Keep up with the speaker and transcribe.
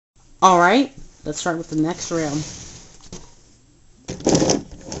Alright, let's start with the next round.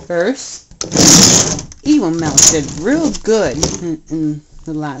 First, Evil Mouse did real good in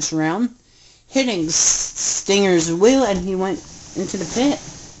the last round, hitting Stinger's wheel, and he went into the pit.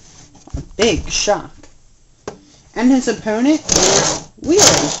 A big shock. And his opponent,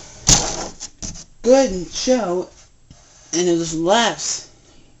 Wheelie. Good show in his last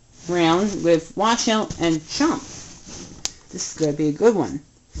round with Washout and Chomp. This is going to be a good one.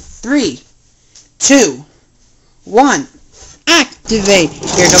 3, 2, 1, activate!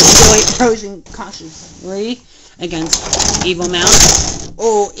 Here comes Wheelie approaching cautiously against Evil Mouse.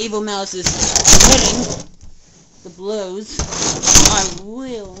 Oh, Evil Mouse is hitting the blows on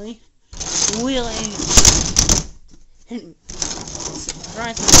Wheelie.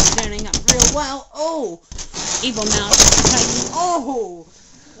 Surprisingly standing up real well. Oh, Evil Mouse is fighting. Oh,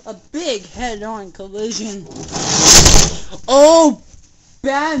 a big head-on collision. Oh,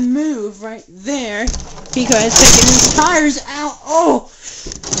 bad move right there. He could have taken his tires out. Oh,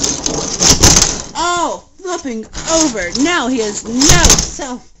 flipping over. Now he has no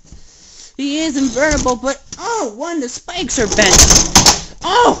self. He is invertible, but one of the spikes are bent.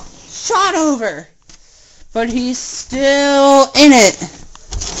 Oh, shot over. But he's still in it.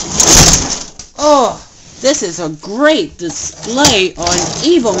 Oh, this is a great display on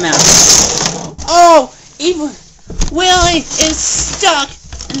Evil Mouse. Oh, Wheelie is stuck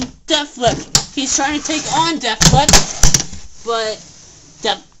in Death Flip. He's trying to take on Death Flip, but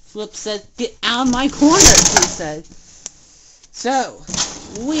Death Flip said, "Get out of my corner," he said. So,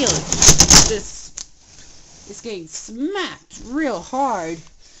 Wheelie is getting smacked real hard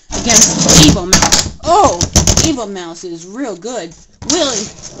against Evil Mouse. Oh, Evil Mouse is real good.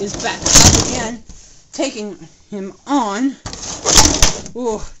 Wheelie is back up again, taking him on.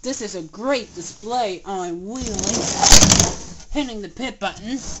 Oh, this is a great display on Wheelie. Hitting the pit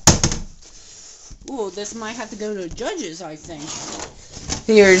button. Oh, this might have to go to the judges, I think.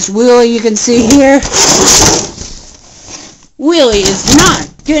 Here's Wheelie, you can see here. Wheelie is not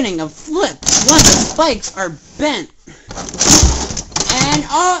getting a flip. One of the spikes are bent. And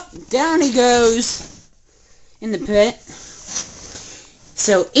down he goes in the pit.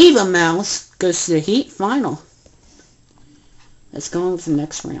 So Evil Mouse goes to the Heat Final. Let's go on with the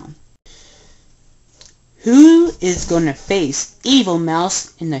next round. Who is going to face Evil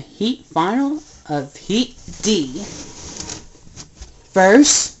Mouse in the Heat Final of Heat D?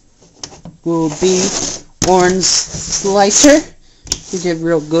 First will be Orange Slicer, who did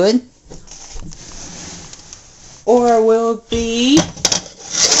real good. Or will it be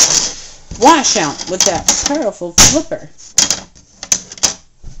Washout with that powerful flipper?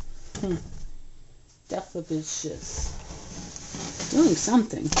 That flip is just doing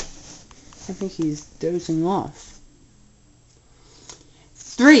something. I think he's dozing off.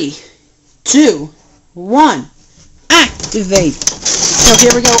 3, 2, 1, activate! So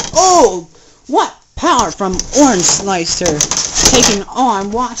here we go. Oh, what power from Orange Slicer, taking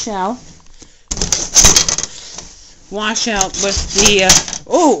on Washout. Washout with the,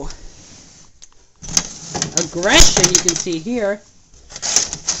 aggression you can see here.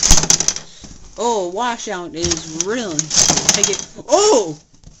 Oh, Washout is really taking,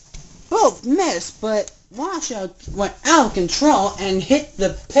 both missed, but Washout went out of control and hit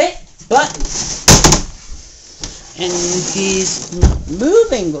the pit button. And he's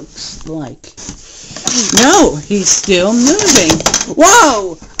moving, looks like. No, he's still moving.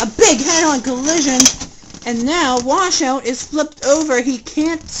 Whoa! A big head-on collision. And now Washout is flipped over. He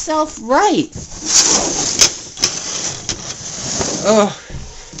can't self-right. Oh.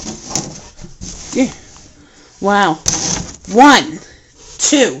 Yeah. Wow. 1,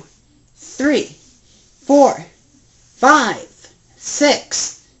 2, 3, 4, 5,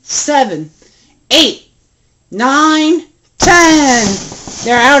 6, 7, 8, 9, 10.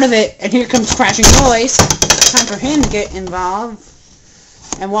 They're out of it. And here comes Crashing Noise. Time for him to get involved.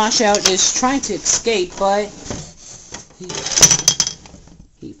 And Washout is trying to escape, but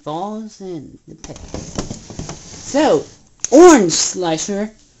he falls in the pit. So, Orange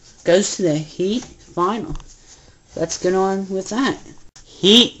Slicer goes to the Heat Final. Let's get on with that.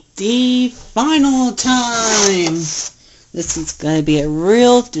 Heat D Final time! This is going to be a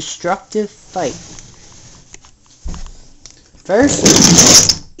real destructive fight. First,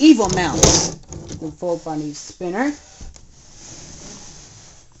 Evil Mouse, the full body spinner.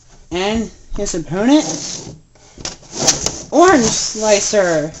 And his opponent, Orange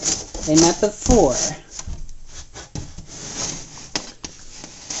Slicer. They met before.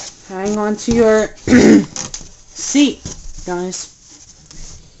 Hang on to your seat, guys.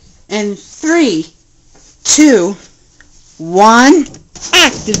 And 3, 2, 1,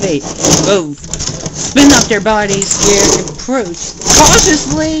 activate. Both spin up their bodies here, approach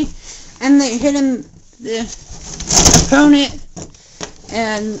cautiously, and they hit him, the opponent,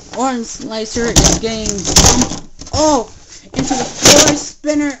 and Orange Slicer is getting jumped, into the floor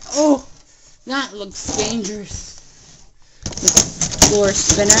spinner. Oh, that looks dangerous. The floor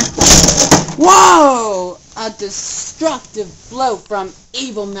spinner. Whoa! A destructive blow from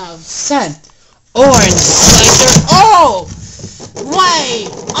Evil Mouse sent Orange Slicer, way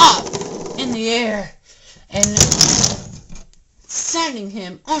up in the air and sending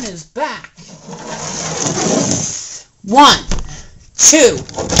him on his back. 1, 2,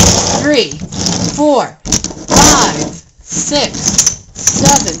 3, 4, 5, 6,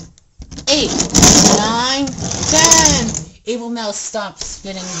 7, 8, 9, 10. Evil Mouse stopped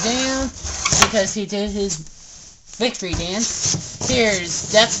spinning down because he did his victory dance.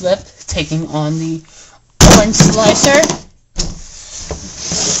 Here's Deathslip taking on the Orange Slicer.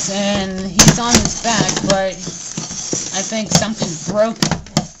 And he's on his back, but I think something broke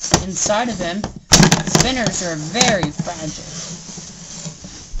inside of him. Spinners are very fragile.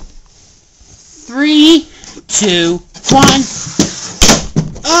 3, 2, 1.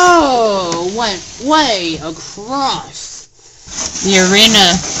 Oh, went way across the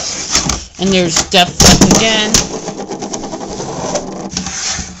arena. And there's Deathslip again.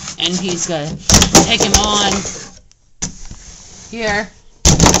 And he's gonna take him on here.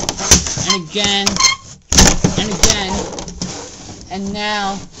 And again. And again. And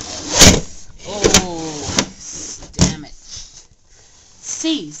now. Oh, damage.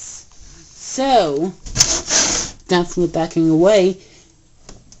 Cease. So, Deathslip backing away.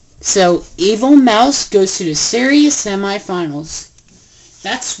 So, Evil Mouse goes to the series semifinals.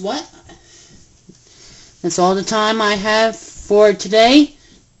 That's all the time I have for today.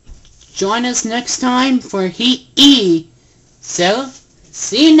 Join us next time for Heat E. So,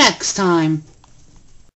 see you next time.